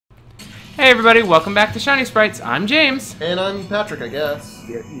Hey everybody, welcome back to Shiny Sprites. I'm James. And I'm Patrick, I guess.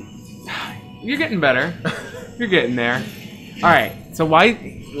 You're getting better. You're getting there. Alright, so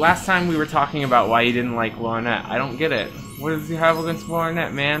why... Last time we were talking about why you didn't like Lornette. I don't get it. What does he have against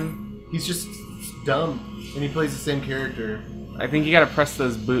Lornette, man? He's just dumb, and he plays the same character. I think you gotta press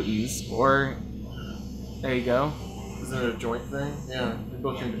those buttons, or... There you go. Is it a joint thing? Yeah, they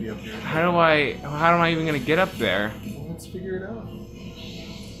both need to be up here. How am I even gonna get up there? Well, let's figure it out.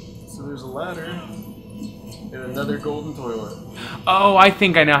 So there's a ladder, and another golden toilet. Oh, I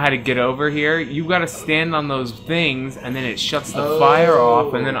think I know how to get over here. You gotta stand on those things, and then it shuts the fire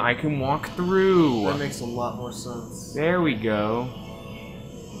off, and then I can walk through. That makes a lot more sense. There we go.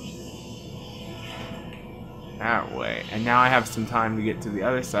 That way. And now I have some time to get to the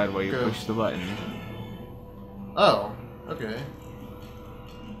other side while you push the button. Oh, okay.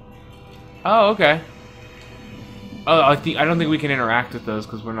 Oh, okay. Oh, I don't think we can interact with those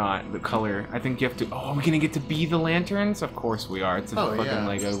because we're not the color. I think you have to. Oh, are we gonna get to be the lanterns? Of course we are. It's a fucking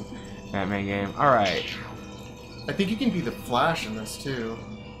Lego Batman game. All right. I think you can be the Flash in this too.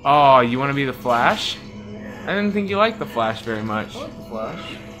 Oh, you want to be the Flash? I didn't think you liked the Flash very much. I like the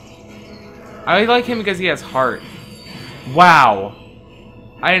Flash. I like him because he has heart. Wow.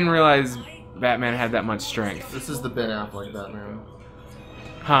 I didn't realize Batman had that much strength. This is the Ben Affleck Batman.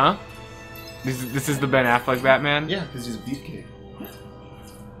 Huh? This is the Ben Affleck Batman? Yeah, because he's a beefcake.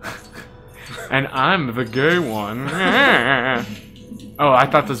 And I'm the gay one. Oh, I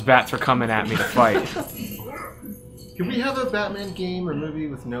thought those bats were coming at me to fight. Can we have a Batman game or movie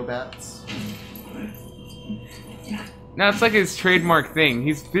with no bats? No, it's like his trademark thing.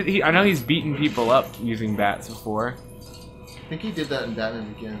 I know he's beaten people up using bats before. I think he did that in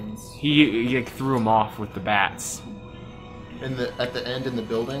Batman Begins. He like, threw them off with the bats. At the end in the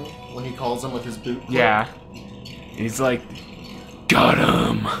building, when he calls them with his boot clip. Yeah. He's like, got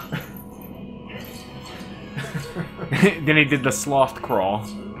him! Then he did the sloth crawl.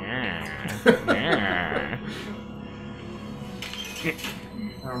 I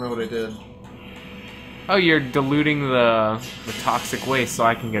don't know what I did. Oh, you're diluting the toxic waste so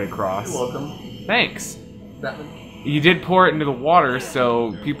I can get across. You're welcome. Thanks. Batman. You did pour it into the water,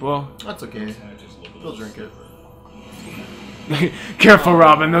 so people... That's okay. They'll drink it. Careful,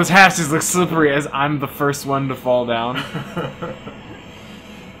 Robin. Those hashes look slippery as I'm the first one to fall down.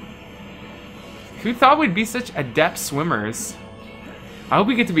 Who thought we'd be such adept swimmers? I hope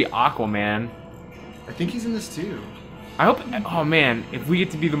we get to be Aquaman. I think he's in this too. I hope... Oh, man. If we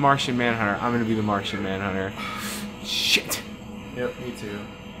get to be the Martian Manhunter, I'm going to be the Martian Manhunter. Shit. Yep, me too.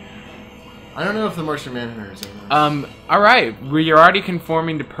 I don't know if the Martian Manhunter is in this. Alright. We're already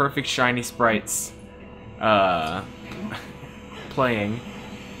conforming to perfect shiny sprites. Playing.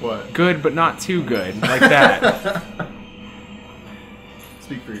 What? Good, but not too good. Like that.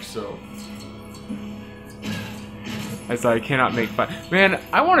 Speak for yourself. As I cannot make fun. Man,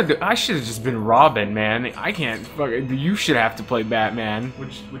 I should have just been Robin, man. I can't fucking... You should have to play Batman.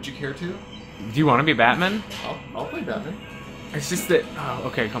 Would you care to? Do you want to be Batman? I'll play Batman. It's just that... Oh,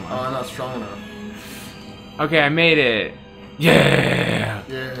 okay, come on. Oh, I'm not strong enough. Okay, I made it. Yeah!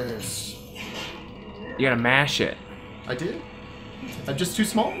 Yes. You gotta mash it. I did? I'm just too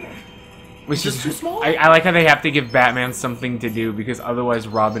small? Which is too small? I like how they have to give Batman something to do because otherwise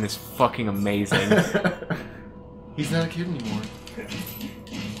Robin is fucking amazing. He's not a kid anymore.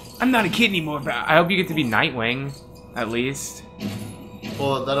 I'm not a kid anymore, but I hope you get to be Nightwing, at least.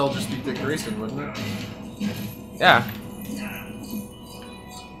 Well, that'll just be Dick Grayson, wouldn't it? Yeah.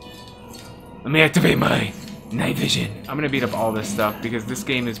 Let me activate my night vision. I'm gonna beat up all this stuff because this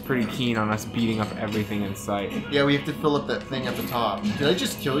game is pretty keen on us beating up everything in sight. Yeah, we have to fill up that thing at the top. Did I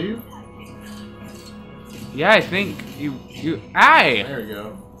just kill you? Yeah, I think you. Aye! There we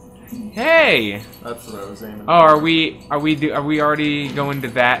go. Hey! That's what I was aiming. Oh, are we already going to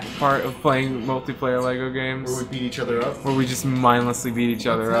that part of playing multiplayer Lego games? Where we beat each other up? Where we just mindlessly beat each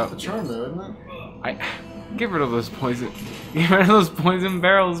other up. That's the charm, though, isn't it? Get rid of those poison. Get rid of those poison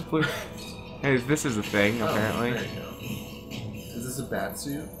barrels, please. Hey, this is a thing, apparently. There you go. Is this a bat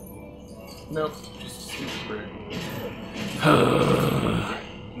suit? Nope, just a stupid brick.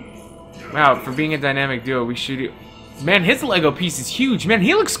 Wow, for being a dynamic duo, we should... Man, his Lego piece is huge. Man,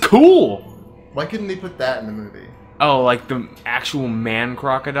 he looks cool! Why couldn't they put that in the movie? Oh, like the actual man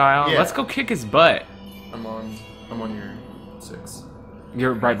crocodile? Yeah. Let's go kick his butt. I'm on your 6.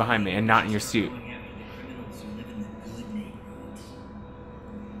 You're right behind me and not in your suit.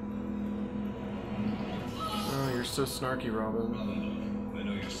 Oh, you're so snarky, Robin.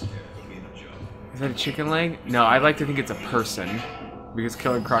 Is that a chicken leg? No, I like to think it's a person. Because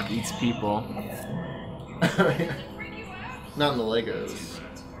Killer Croc eats people. Not in the Legos.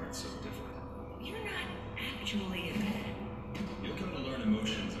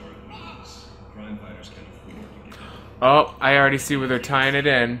 Oh, I already see where they're tying it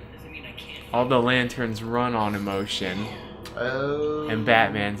in. All the lanterns run on emotion. Oh. And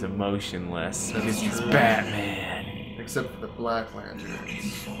Batman's emotionless because he's Batman. Except for the Black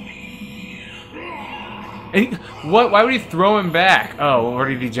Lanterns. And what? Why would he throw him back? Oh, or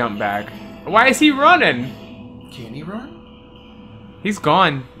did he jump back? Why is he running? Can he run? He's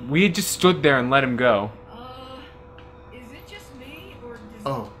gone. We had just stood there and let him go. Is it just me, or does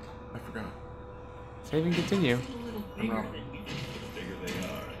Oh, I forgot. Save and continue. I'm wrong.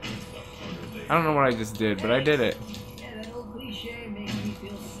 I don't know what I just did, but I did it. Yeah, that old cliche makes me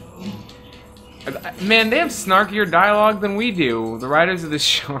feel so... Man, they have snarkier dialogue than we do. The writers of this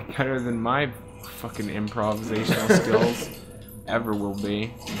show are better than my fucking improvisational skills ever will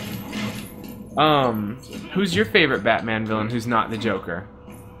be. Who's your favorite Batman villain who's not the Joker?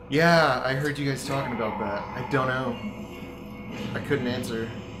 Yeah, I heard you guys talking about that. I don't know. I couldn't answer.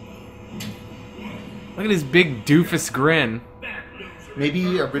 Look at his big doofus grin.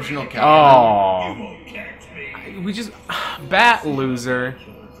 Maybe original Catwoman. Oh. We just... Bat loser.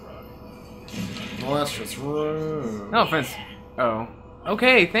 Well, that's just rude. No offense. Oh.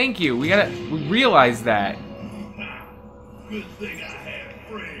 Okay, thank you. We realize that. Good thing I have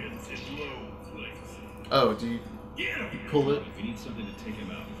friends in low place. Oh, do you pull it? If you need something to take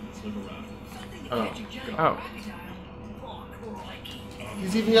him out, slip around. Oh. Oh.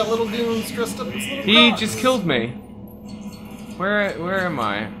 He's even got little goons dressed up as little He cops. just killed me. Where am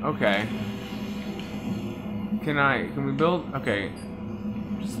I? Okay. Can we build? Okay.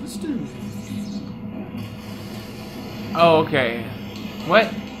 What's this dude? Oh, okay.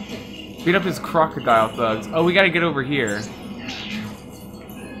 What? Beat up his crocodile thugs. Oh, we gotta get over here.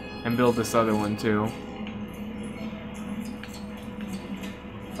 And build this other one, too.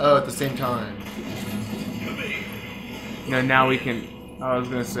 Oh, at the same time. No, now we can... I was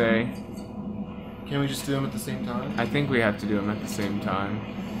gonna say... Can we just do them at the same time? I think we have to do them at the same time.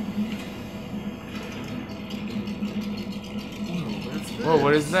 Whoa,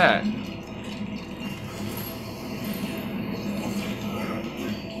 what is that?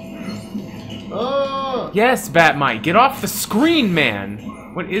 Oh! Yes, Batmite, get off the screen, man!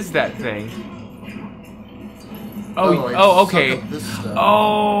 What is that thing? Oh, okay. Suck up this stuff.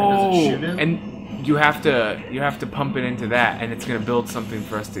 Oh, And does it shoot him? and you have to pump it into that, and it's gonna build something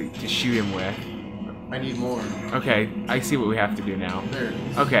for us to shoot him with. I need more. Okay, I see what we have to do now. There it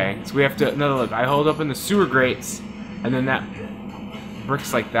is. Okay, so we have to. No, look, I hold up in the sewer grates, and then that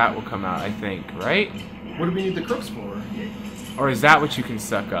bricks like that will come out. I think, right? What do we need the crooks for? Or is that what you can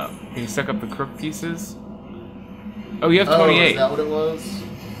suck up? Can you suck up the crook pieces? Oh, you have Oh, 28. is that what it was?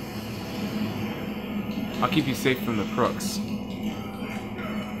 I'll keep you safe from the crooks.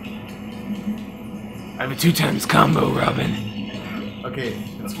 I have a 2x combo, Robin. Okay,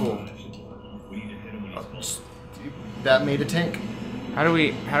 it's full. That made a tank. How do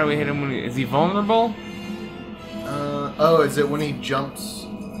we hit him when is he vulnerable? Oh, is it when he jumps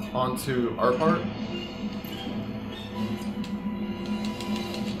onto our part?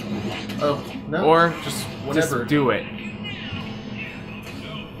 Oh, no. Or just whatever. Just do it.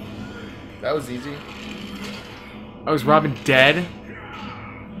 That was easy. Oh, is Robin dead?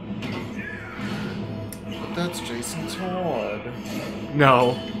 But that's Jason Todd.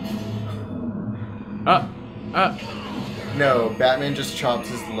 No. No, Batman just chops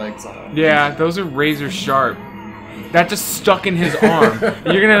his legs off. Yeah, those are razor sharp. That just stuck in his arm.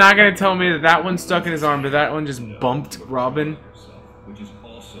 You're not gonna tell me that that one stuck in his arm, but that one just bumped Robin. Which is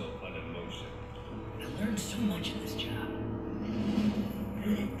also an emotion. I learned so much in this job.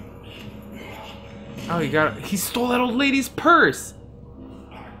 Oh, he stole that old lady's purse.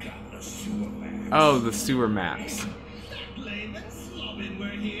 I got the sewer map. Oh, the sewer maps. Blame and slobbing were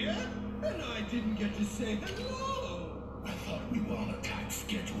here, and I didn't get to say hello. I thought we were on a tight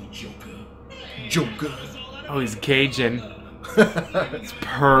schedule, Joker. Joker. Oh, he's Cajun. It's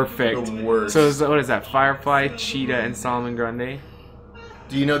perfect. The worst. So what is that? Firefly, Cheetah, and Solomon Grundy.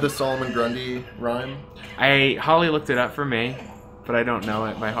 Do you know the Solomon Grundy rhyme? Holly looked it up for me, but I don't know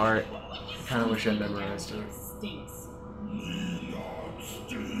it by heart. I kind of wish I memorized it. Stinks.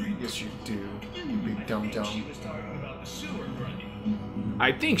 Yes, you do. You big dumb dumb. She was talking about the sewer, Grundy.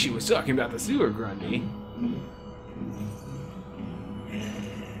 I think she was talking about the sewer Grundy.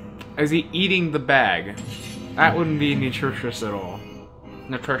 Is he eating the bag? That wouldn't be nutritious at all.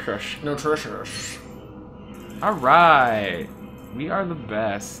 Nutritious. Nutritious. Alright. We are the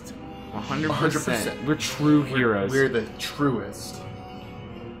best. 100%. 100%. We're true heroes. We're the truest.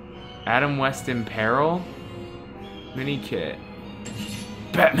 Adam West in peril? Mini kit.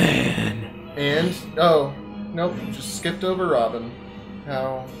 Batman! And, oh, nope, just skipped over Robin.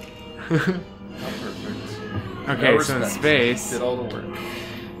 How perfect. Okay, No so in respect. space. Did all the work.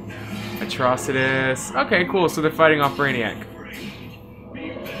 Atrocitus. Okay, cool. So they're fighting off Brainiac.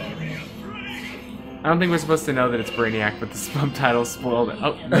 I don't think we're supposed to know that it's Brainiac, but the subtitles spoiled it.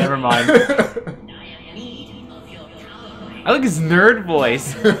 Oh, never mind. I like his nerd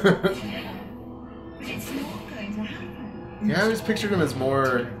voice. It's not going to happen. Yeah, I always pictured him as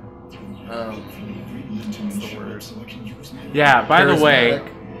more. What's the word? Yeah, by the way,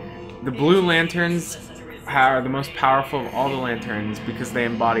 Charismatic. the Blue Lanterns are the most powerful of all the lanterns because they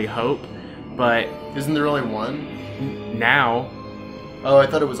embody hope, but Isn't there only one? now, Oh, I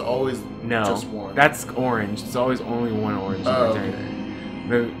thought it was always no. just one. That's orange. There's always only one orange Oh,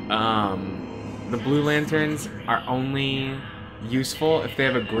 lantern. The Blue Lanterns are only useful if they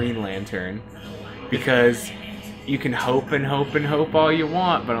have a Green Lantern, because you can hope and hope and hope all you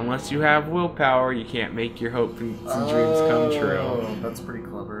want, but unless you have willpower, you can't make your hopes and dreams come true. Oh, that's pretty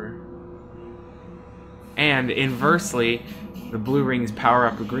clever. And inversely, the blue rings power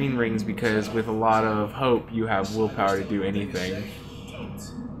up the green rings because with a lot of hope, you have willpower to do anything.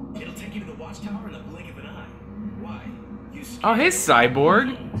 It'll take you to the watchtower in the blink of an eye. Why? You Oh, hey,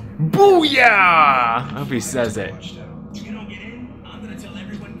 Cyborg! Booyah! I hope he says it. you don't get in, I'm gonna tell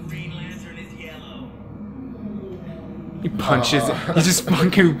everyone Green Lantern is yellow. He punches he just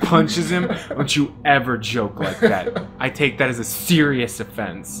fucking punches him. Don't you ever joke like that. I take that as a serious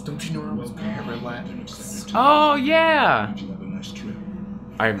offense. Don't you know I was parallax? Oh, yeah! Have a nice trip.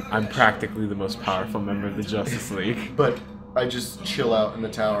 I'm practically the most powerful member of the Justice League. But I just chill out in the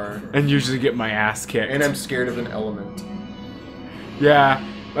tower, And usually get my ass kicked. and I'm scared of an element. Yeah,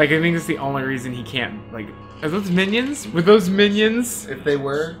 like I think it's the only reason he can't, like, are those minions? Were those minions? If they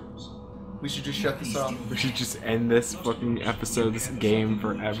were, we should just shut this off. We should just end this fucking episode, this game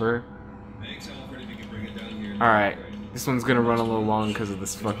forever. Thanks, Alfred, if you can bring it down here. Alright, this one's gonna run a little long because of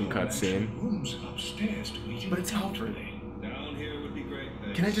this fucking cutscene. Rooms upstairs to meet you. But it's Alfred. Down here would be great.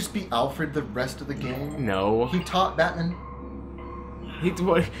 Can I just be Alfred the rest of the game? No. He taught Batman.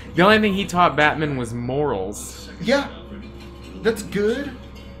 The only thing he taught Batman was morals. Yeah, that's good.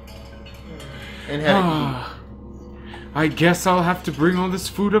 And had I guess I'll have to bring all this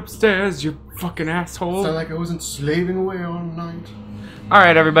food upstairs, you fucking asshole. sound like I wasn't slaving away all night.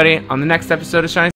 Alright, everybody, on the next episode of Shiny